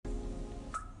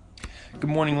Good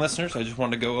morning, listeners. I just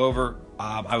wanted to go over,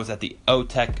 I was at the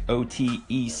OTEC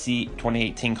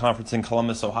 2018 conference in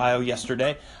Columbus, Ohio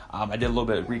yesterday. I did a little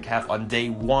bit of recap on day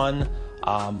one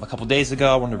a couple days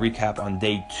ago. I wanted to recap on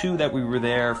day two that we were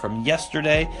there from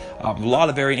yesterday. A lot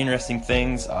of very interesting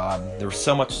things. There was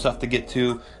so much stuff to get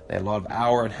to. They had a lot of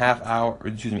hour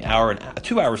and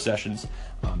 2 hour sessions.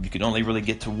 You could only really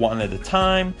get to one at a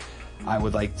time. I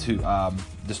would like to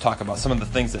just talk about some of the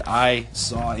things that I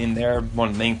saw in there. One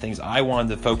of the main things I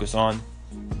wanted to focus on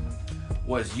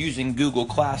was using Google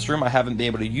Classroom. I haven't been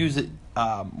able to use it,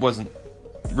 wasn't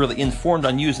really informed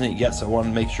on using it yet, so I wanted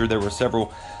to make sure there were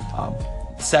several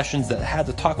sessions that had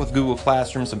to talk with Google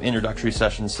Classroom, some introductory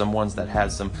sessions, some ones that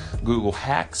had some Google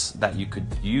hacks that you could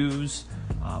use,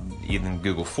 even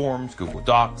Google Forms, Google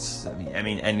Docs, I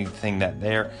mean anything that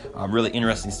there. Really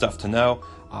interesting stuff to know.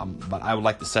 But I would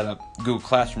like to set up Google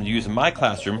Classroom to use in my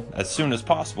classroom as soon as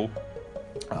possible.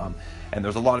 And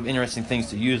there's a lot of interesting things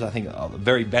to use. I think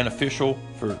very beneficial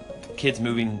for kids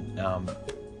moving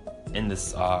in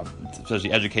this,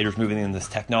 especially educators moving in this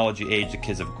technology age. The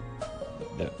kids have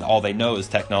all they know is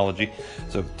technology.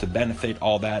 So to benefit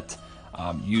all that,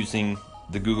 using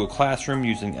the Google Classroom,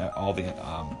 using all the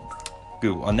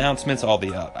Google announcements, all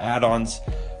the add-ons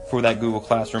for that Google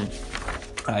Classroom.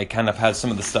 I kind of had some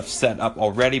of the stuff set up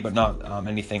already, but not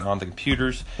anything on the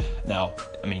computers. Now,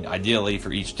 I mean, ideally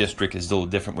for each district is a little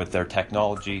different with their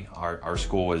technology. Our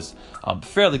school is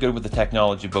fairly good with the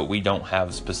technology, but we don't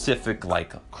have specific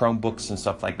like Chromebooks and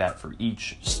stuff like that for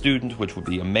each student, which would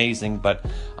be amazing. But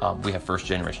we have first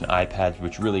generation iPads,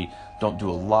 which really don't do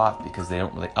a lot because they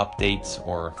don't really update,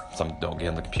 or some don't get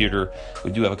on the computer.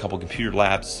 We do have a couple computer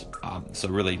labs, so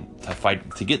really to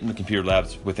fight to get in the computer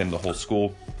labs within the whole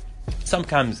school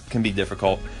sometimes can be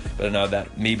difficult. But I know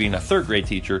that me being a third grade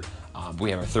teacher, we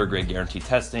have a third grade guarantee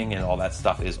testing and all that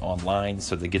stuff is online,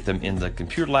 so to get them in the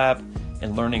computer lab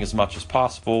and learning as much as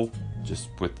possible just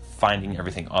with finding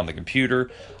everything on the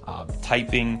computer,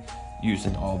 typing,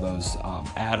 using all those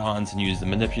add-ons and use the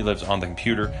manipulatives on the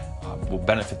computer will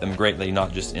benefit them greatly,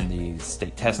 not just in the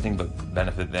state testing, but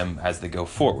benefit them as they go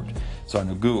forward. So I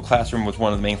know Google Classroom was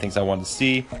one of the main things I wanted to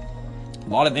see. A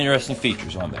lot of interesting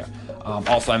features on there.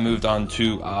 Also, I moved on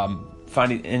to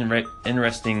finding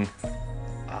interesting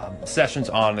sessions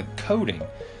on coding,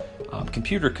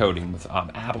 computer coding. With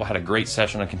Apple had a great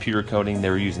session on computer coding. They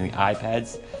were using the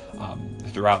iPads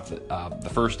throughout the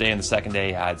first day and the second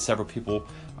day. I had several people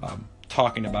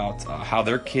talking about how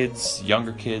their kids,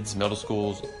 younger kids, middle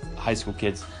schools, high school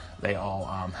kids, they all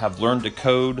have learned to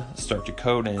code, start to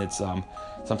code, and it's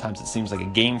sometimes it seems like a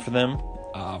game for them.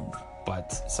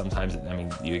 But sometimes, I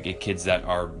mean, you get kids that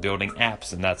are building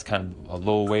apps, and that's kind of a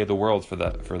little way of the world for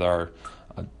our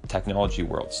technology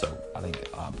world. So I think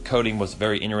coding was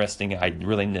very interesting. I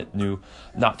really knew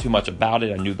not too much about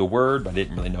it. I knew the word, but I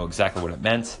didn't really know exactly what it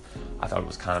meant. I thought it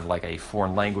was kind of like a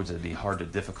foreign language that'd be hard to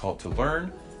difficult to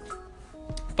learn.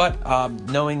 But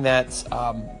knowing that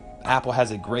Apple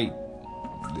has they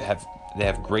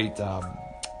have great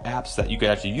apps that you could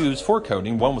actually use for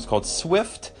coding. One was called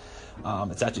Swift.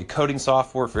 It's actually coding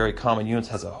software for very common units,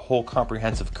 has a whole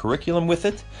comprehensive curriculum with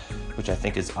it, which I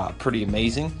think is pretty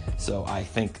amazing. So I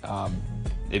think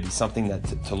it'd be something that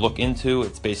to look into.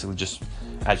 It's basically just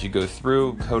as you go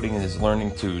through, coding is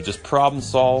learning to just problem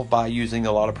solve by using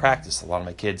a lot of practice. A lot of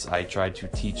my kids, I try to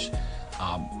teach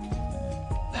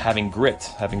having grit.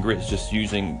 Having grit is just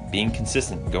being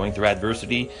consistent, going through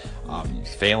adversity,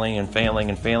 failing,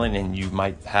 and you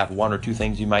might have one or two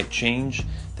things you might change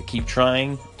to keep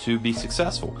trying to be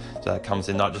successful. So that comes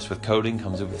in not just with coding,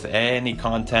 comes in with any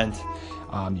content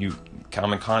you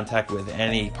come in contact with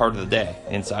any part of the day,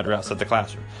 inside or outside the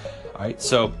classroom. All right,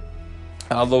 so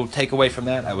a little takeaway from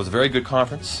that, it was a very good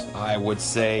conference. I would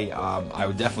say I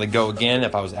would definitely go again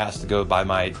if I was asked to go by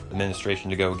my administration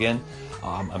to go again.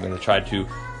 I'm going to try to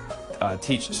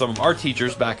teach some of our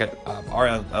teachers back at our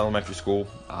elementary school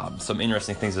some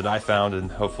interesting things that I found,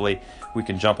 and hopefully we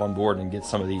can jump on board and get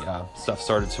some of the stuff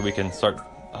started so we can start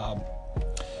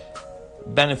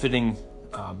benefiting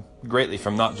greatly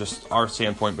from not just our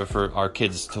standpoint, but for our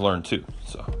kids to learn too.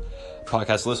 So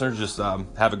podcast listeners, just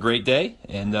have a great day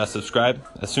and subscribe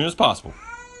as soon as possible.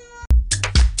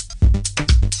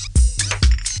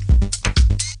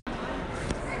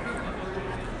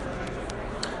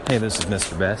 Hey, this is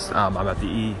Mr. Best. I'm at the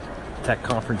E-Tech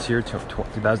conference here,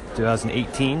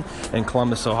 2018 in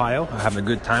Columbus, Ohio. I'm having a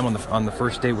good time on the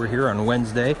first day we're here on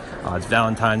Wednesday. It's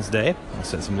Valentine's Day. I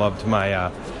sent some love to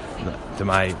my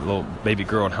little baby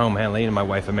girl at home, Hanley, and my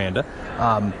wife Amanda.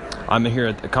 I'm here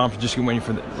at the conference just getting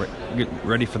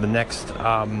ready for the next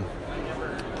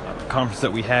conference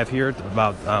that we have here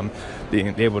about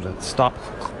being able to stop,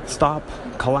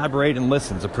 collaborate, and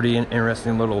listen. It's a pretty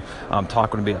interesting little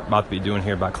talk we're about to be doing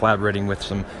here about collaborating with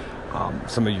some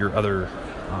of your other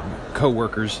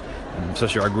co-workers,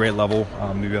 especially our grade level.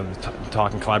 Maybe able to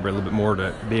talk and collaborate a little bit more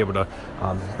to be able to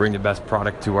bring the best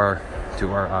product to our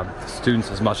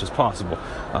students as much as possible.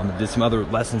 Did some other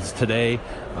lessons today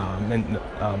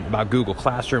about Google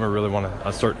Classroom. I really want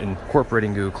to start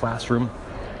incorporating Google Classroom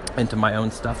into my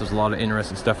own stuff. There's a lot of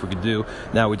interesting stuff we could do.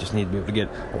 Now we just need to be able to get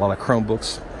a lot of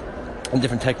Chromebooks and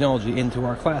different technology into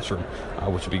our classroom,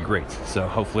 which would be great. So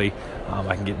hopefully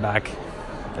I can get back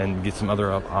and get some other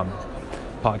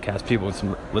podcast people and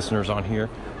some listeners on here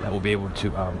that will be able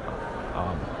to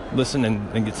listen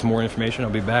and get some more information. I'll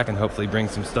be back and hopefully bring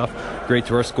some stuff great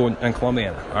to our school in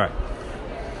Columbiana. All right.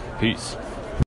 Peace.